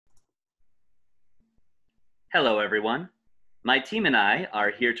Hello, everyone. My team and I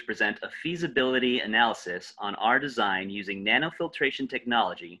are here to present a feasibility analysis on our design using nanofiltration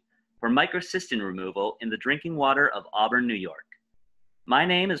technology for microcystin removal in the drinking water of Auburn, New York. My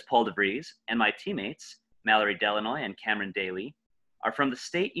name is Paul DeVries, and my teammates, Mallory Delanoy and Cameron Daly, are from the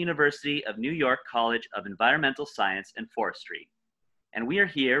State University of New York College of Environmental Science and Forestry, and we are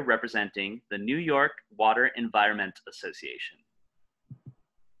here representing the New York Water Environment Association.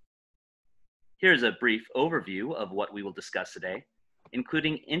 Here's a brief overview of what we will discuss today,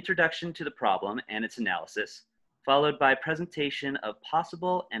 including introduction to the problem and its analysis, followed by presentation of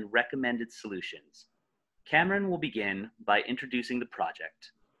possible and recommended solutions. Cameron will begin by introducing the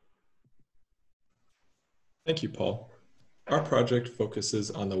project. Thank you, Paul. Our project focuses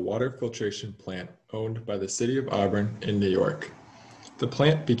on the water filtration plant owned by the City of Auburn in New York. The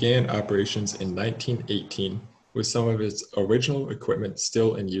plant began operations in 1918 with some of its original equipment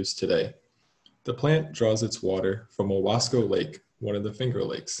still in use today. The plant draws its water from Owasco Lake, one of the Finger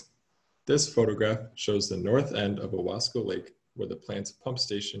Lakes. This photograph shows the north end of Owasco Lake, where the plant's pump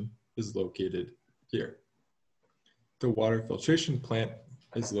station is located here. The water filtration plant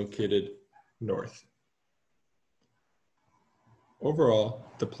is located north. Overall,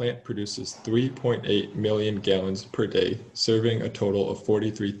 the plant produces 3.8 million gallons per day, serving a total of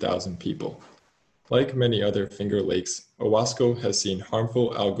 43,000 people. Like many other Finger Lakes, Owasco has seen harmful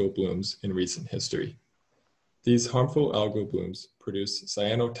algal blooms in recent history. These harmful algal blooms produce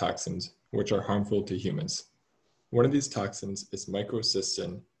cyanotoxins, which are harmful to humans. One of these toxins is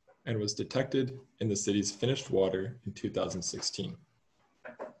microcystin and was detected in the city's finished water in 2016.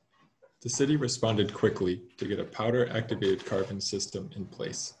 The city responded quickly to get a powder-activated carbon system in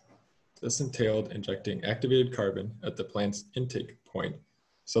place. This entailed injecting activated carbon at the plant's intake point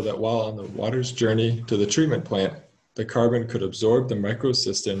so that while on the water's journey to the treatment plant, the carbon could absorb the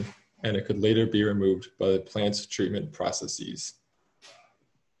microcystin and it could later be removed by the plant's treatment processes.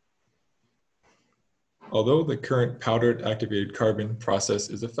 Although the current powdered activated carbon process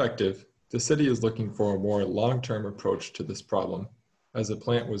is effective, the city is looking for a more long-term approach to this problem, as the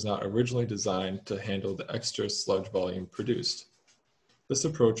plant was not originally designed to handle the extra sludge volume produced. This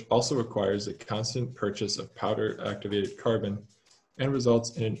approach also requires a constant purchase of powder activated carbon and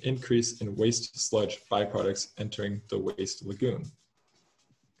results in an increase in waste sludge byproducts entering the waste lagoon.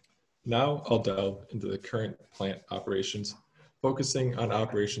 Now I'll delve into the current plant operations, focusing on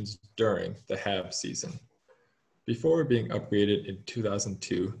operations during the HAB season. Before being upgraded in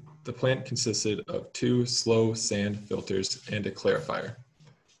 2002, the plant consisted of 2 slow sand filters and a clarifier.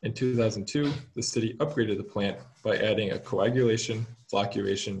 In 2002, the city upgraded the plant by adding a coagulation,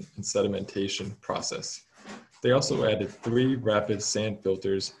 flocculation, and sedimentation process. They also added 3 rapid sand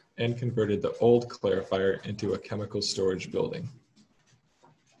filters and converted the old clarifier into a chemical storage building.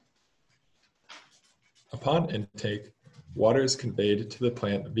 Upon intake, water is conveyed to the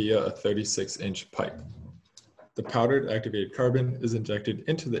plant via a 36-inch pipe. The powdered activated carbon is injected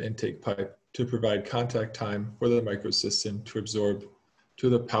into the intake pipe to provide contact time for the microcystin to absorb to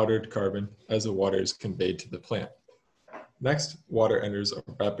the powdered carbon as the water is conveyed to the plant. Next, water enters a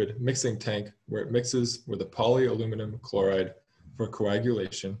rapid mixing tank where it mixes with a polyaluminum chloride for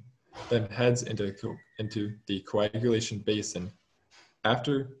coagulation, then heads into the coagulation basin.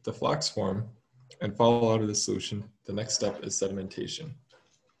 After the flocks form and fall out of the solution, the next step is sedimentation.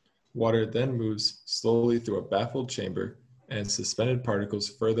 Water then moves slowly through a baffled chamber and suspended particles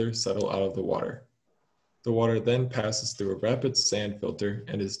further settle out of the water. The water then passes through a rapid sand filter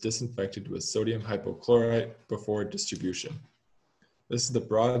and is disinfected with sodium hypochlorite before distribution. This is the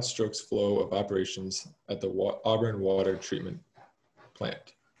broad strokes flow of operations at the Auburn Water Treatment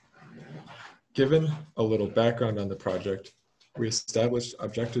Plant. Given a little background on the project, we established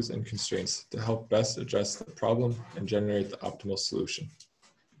objectives and constraints to help best address the problem and generate the optimal solution.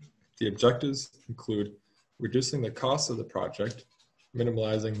 The objectives include reducing the cost of the project,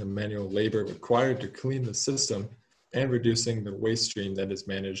 minimizing the manual labor required to clean the system, and reducing the waste stream that is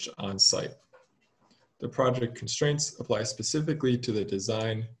managed on site. The project constraints apply specifically to the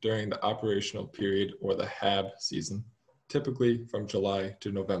design during the operational period or the HAB season, typically from July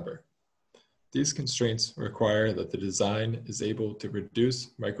to November. These constraints require that the design is able to reduce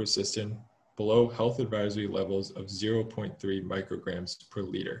microcystin below health advisory levels of 0.3 micrograms per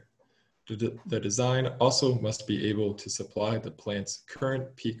liter. The design also must be able to supply the plant's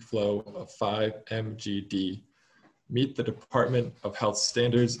current peak flow of 5 mgd, meet the Department of Health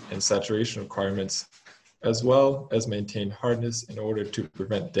standards and saturation requirements, as well as maintain hardness in order to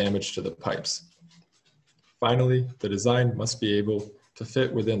prevent damage to the pipes. Finally, the design must be able to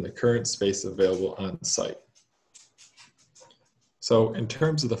fit within the current space available on site. So in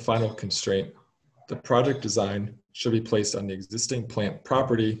terms of the final constraint, The project design should be placed on the existing plant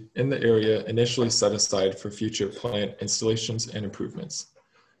property in the area initially set aside for future plant installations and improvements.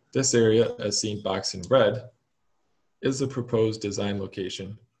 This area, as seen boxed in red, is the proposed design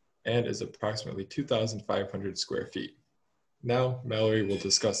location and is approximately 2,500 square feet. Now, Mallory will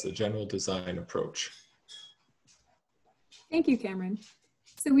discuss the general design approach. Thank you, Cameron.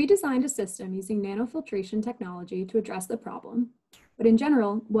 So we designed a system using nanofiltration technology to address the problem. But in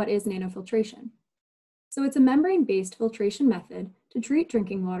general, what is nanofiltration? So it's a membrane-based filtration method to treat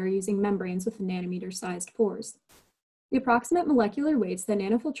drinking water using membranes with nanometer-sized pores. The approximate molecular weights that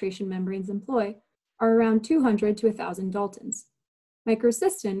nanofiltration membranes employ are around 200 to 1,000 Daltons.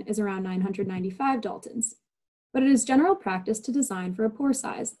 Microcystin is around 995 Daltons, but it is general practice to design for a pore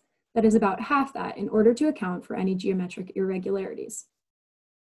size that is about half that in order to account for any geometric irregularities.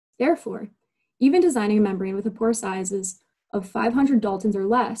 Therefore, even designing a membrane with a pore sizes of 500 Daltons or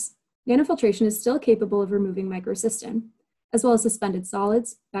less, nanofiltration is still capable of removing microcystin, as well as suspended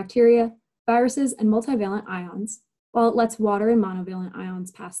solids, bacteria, viruses, and multivalent ions, while it lets water and monovalent ions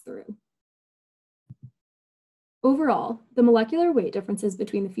pass through. Overall, the molecular weight differences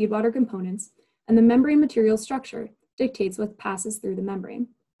between the feedwater components and the membrane material structure dictates what passes through the membrane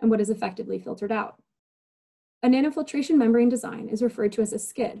and what is effectively filtered out. A nanofiltration membrane design is referred to as a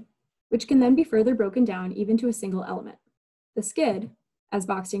skid, which can then be further broken down even to a single element. The skid, as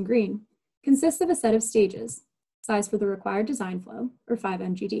boxed in green, consists of a set of stages, size for the required design flow, or 5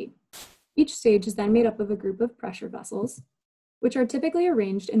 MGD. Each stage is then made up of a group of pressure vessels, which are typically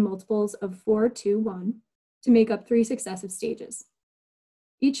arranged in multiples of 4, 2, 1 to make up 3 successive stages.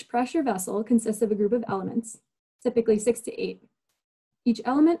 Each pressure vessel consists of a group of elements, typically 6 to 8. Each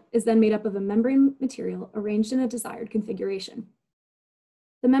element is then made up of a membrane material arranged in a desired configuration.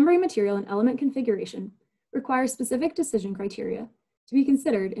 The membrane material and element configuration require specific decision criteria to be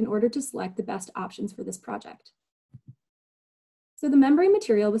considered in order to select the best options for this project. So the membrane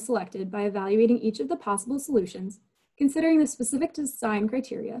material was selected by evaluating each of the possible solutions, considering the specific design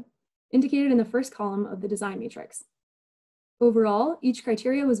criteria indicated in the first column of the design matrix. Overall, each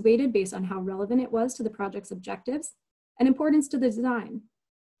criteria was weighted based on how relevant it was to the project's objectives and importance to the design.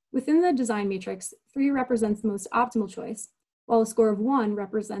 Within the design matrix, 3 represents the most optimal choice, while a score of 1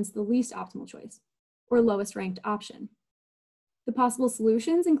 represents the least optimal choice, or lowest ranked option. The possible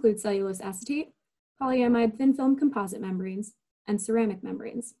solutions include cellulose acetate, polyamide thin film composite membranes, and ceramic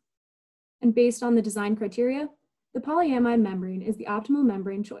membranes. And based on the design criteria, the polyamide membrane is the optimal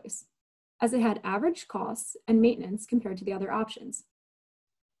membrane choice, as it had average costs and maintenance compared to the other options.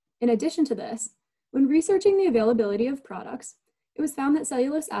 In addition to this, when researching the availability of products, it was found that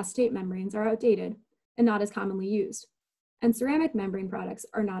cellulose acetate membranes are outdated and not as commonly used, and ceramic membrane products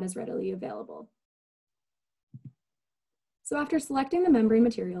are not as readily available. So after selecting the membrane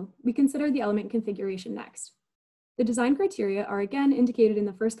material, we consider the element configuration next. The design criteria are again indicated in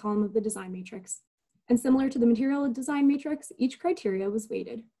the first column of the design matrix, and similar to the material design matrix, each criteria was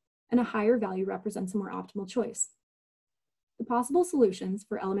weighted, and a higher value represents a more optimal choice. The possible solutions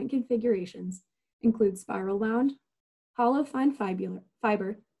for element configurations include spiral wound, hollow fine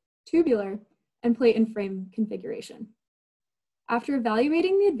fiber, tubular, and plate and frame configuration. After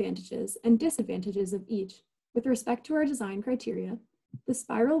evaluating the advantages and disadvantages of each with respect to our design criteria, the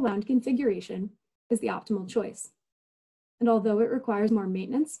spiral wound configuration is the optimal choice. And although it requires more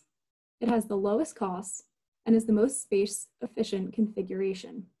maintenance, it has the lowest costs and is the most space-efficient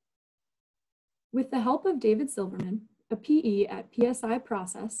configuration. With the help of David Silverman, a PE at PSI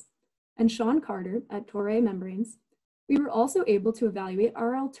Process, and Sean Carter at Torre Membranes, we were also able to evaluate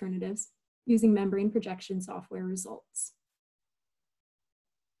our alternatives using membrane projection software results.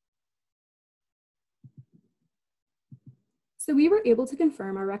 So we were able to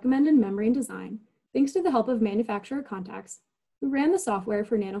confirm our recommended membrane design thanks to the help of manufacturer contacts who ran the software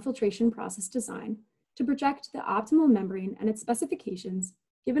for nanofiltration process design to project the optimal membrane and its specifications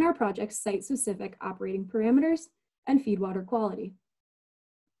given our project's site-specific operating parameters and feedwater quality.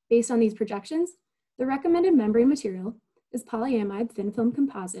 Based on these projections, the recommended membrane material is polyamide thin film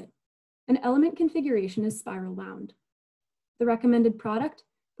composite, and element configuration is spiral wound. The recommended product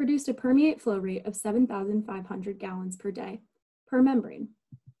produced a permeate flow rate of 7,500 gallons per day per membrane.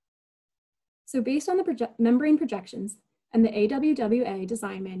 So based on the membrane projections and the AWWA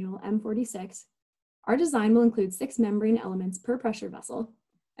design manual M46, our design will include 6 membrane elements per pressure vessel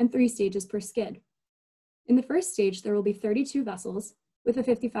and 3 stages per skid. In the first stage, there will be 32 vessels with a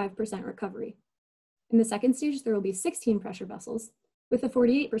 55% recovery. In the second stage, there will be 16 pressure vessels with a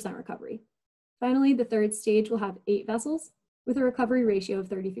 48% recovery. Finally, the third stage will have 8 vessels with a recovery ratio of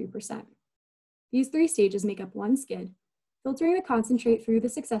 33%. These 3 stages make up 1 skid, filtering the concentrate through the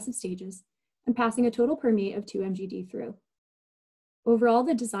successive stages and passing a total permeate of 2 mgd through. Overall,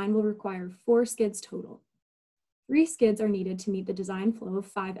 the design will require 4 skids total. 3 skids are needed to meet the design flow of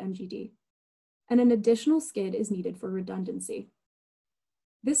 5 mgd, and an additional skid is needed for redundancy.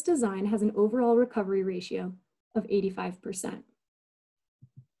 This design has an overall recovery ratio of 85%.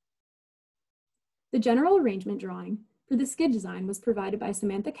 The general arrangement drawing for the skid design was provided by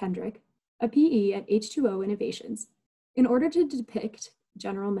Samantha Kendrick, a PE at H2O Innovations, in order to depict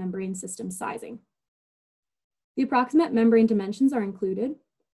general membrane system sizing. The approximate membrane dimensions are included.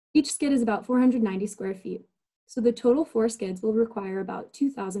 Each skid is about 490 square feet, so the total 4 skids will require about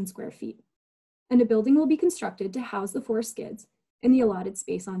 2,000 square feet, and a building will be constructed to house the 4 skids in the allotted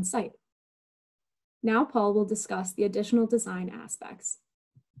space on site. Now Paul will discuss the additional design aspects.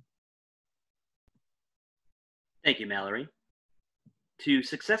 Thank you, Mallory. To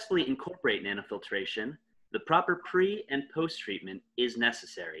successfully incorporate nanofiltration, the proper pre- and post-treatment is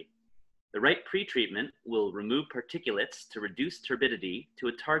necessary. The right pre-treatment will remove particulates to reduce turbidity to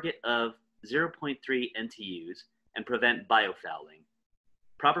a target of 0.3 NTUs and prevent biofouling.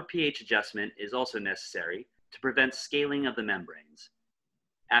 Proper pH adjustment is also necessary to prevent scaling of the membranes.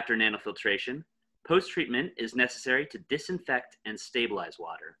 After nanofiltration, post-treatment is necessary to disinfect and stabilize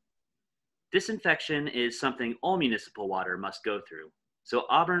water. Disinfection is something all municipal water must go through, so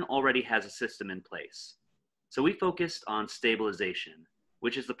Auburn already has a system in place. So we focused on stabilization,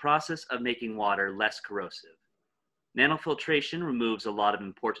 which is the process of making water less corrosive. Nanofiltration removes a lot of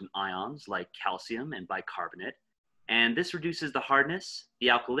important ions like calcium and bicarbonate, and this reduces the hardness, the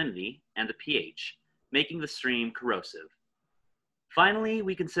alkalinity, and the pH, making the stream corrosive. Finally,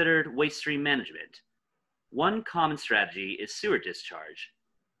 we considered waste stream management. One common strategy is sewer discharge.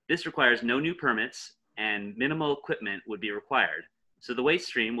 This requires no new permits and minimal equipment would be required, so the waste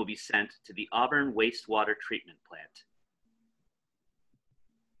stream will be sent to the Auburn Wastewater Treatment Plant.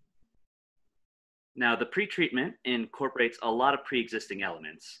 Now, the pre-treatment incorporates a lot of pre-existing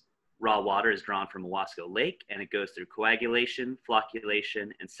elements. Raw water is drawn from Owasco Lake and it goes through coagulation,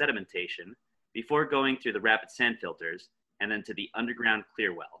 flocculation, and sedimentation before going through the rapid sand filters and then to the underground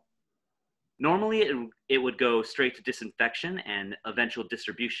clear well. Normally, it would go straight to disinfection and eventual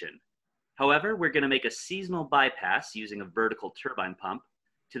distribution. However, we're going to make a seasonal bypass using a vertical turbine pump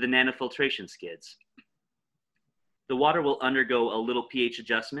to the nanofiltration skids. The water will undergo a little pH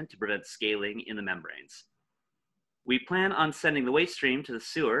adjustment to prevent scaling in the membranes. We plan on sending the waste stream to the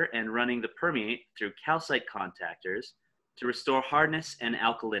sewer and running the permeate through calcite contactors to restore hardness and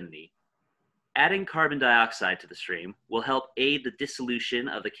alkalinity. Adding carbon dioxide to the stream will help aid the dissolution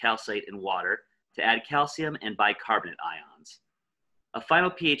of the calcite in water to add calcium and bicarbonate ions. A final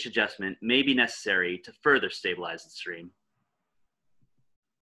pH adjustment may be necessary to further stabilize the stream.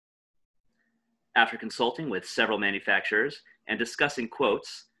 After consulting with several manufacturers and discussing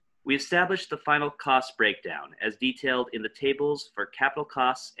quotes, we established the final cost breakdown as detailed in the tables for capital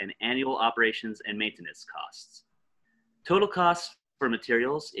costs and annual operations and maintenance costs. Total costs for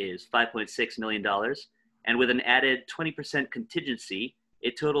materials is $5.6 million, and with an added 20% contingency,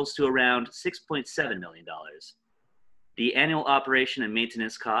 it totals to around $6.7 million. The annual operation and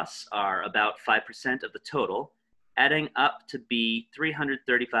maintenance costs are about 5% of the total, adding up to be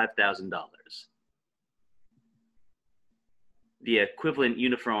 $335,000. The equivalent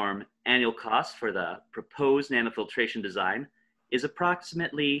uniform annual cost for the proposed nanofiltration design is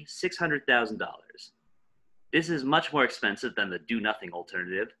approximately $600,000. This is much more expensive than the do-nothing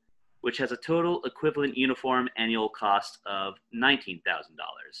alternative, which has a total equivalent uniform annual cost of $19,000.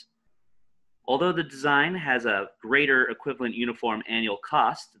 Although the design has a greater equivalent uniform annual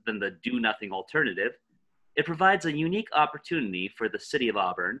cost than the do-nothing alternative, it provides a unique opportunity for the City of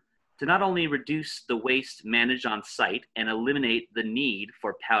Auburn to not only reduce the waste managed on site and eliminate the need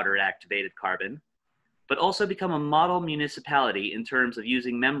for powder-activated carbon, but also become a model municipality in terms of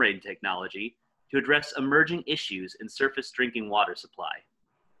using membrane technology to address emerging issues in surface drinking water supply.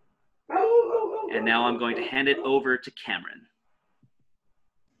 And now I'm going to hand it over to Cameron.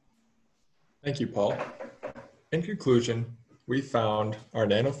 Thank you, Paul. In conclusion, we found our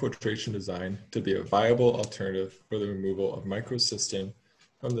nanofiltration design to be a viable alternative for the removal of microcystin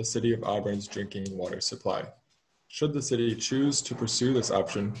from the City of Auburn's drinking water supply. Should the city choose to pursue this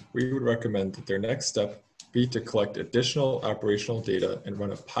option, we would recommend that their next step be to collect additional operational data and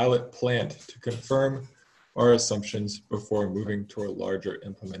run a pilot plant to confirm our assumptions before moving to a larger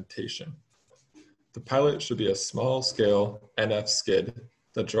implementation. The pilot should be a small-scale NF skid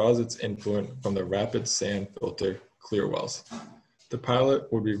that draws its influent from the rapid sand filter clear wells. The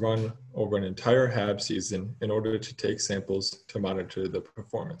pilot will be run over an entire HAB season in order to take samples to monitor the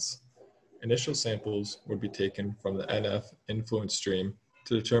performance. Initial samples would be taken from the NF influent stream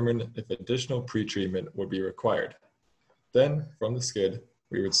to determine if additional pretreatment would be required. Then, from the skid,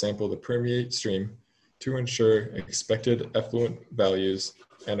 we would sample the permeate stream to ensure expected effluent values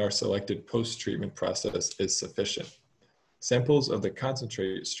and our selected post-treatment process is sufficient. Samples of the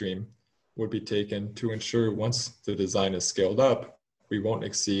concentrate stream would be taken to ensure once the design is scaled up, we won't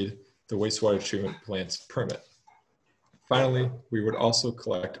exceed the wastewater treatment plant's permit. Finally, we would also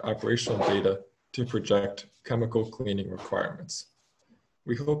collect operational data to project chemical cleaning requirements.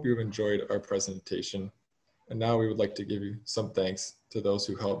 We hope you've enjoyed our presentation, and now we would like to give you some thanks to those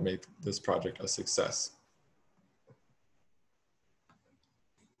who helped make this project a success.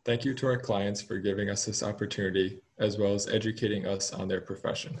 Thank you to our clients for giving us this opportunity, as well as educating us on their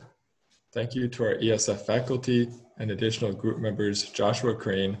profession. Thank you to our ESF faculty and additional group members, Joshua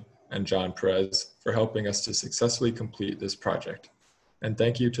Crane and John Perez, for helping us to successfully complete this project. And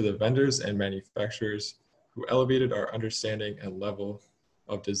thank you to the vendors and manufacturers who elevated our understanding and level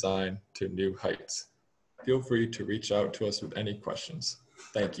of design to new heights. Feel free to reach out to us with any questions.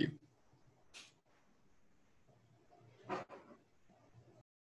 Thank you.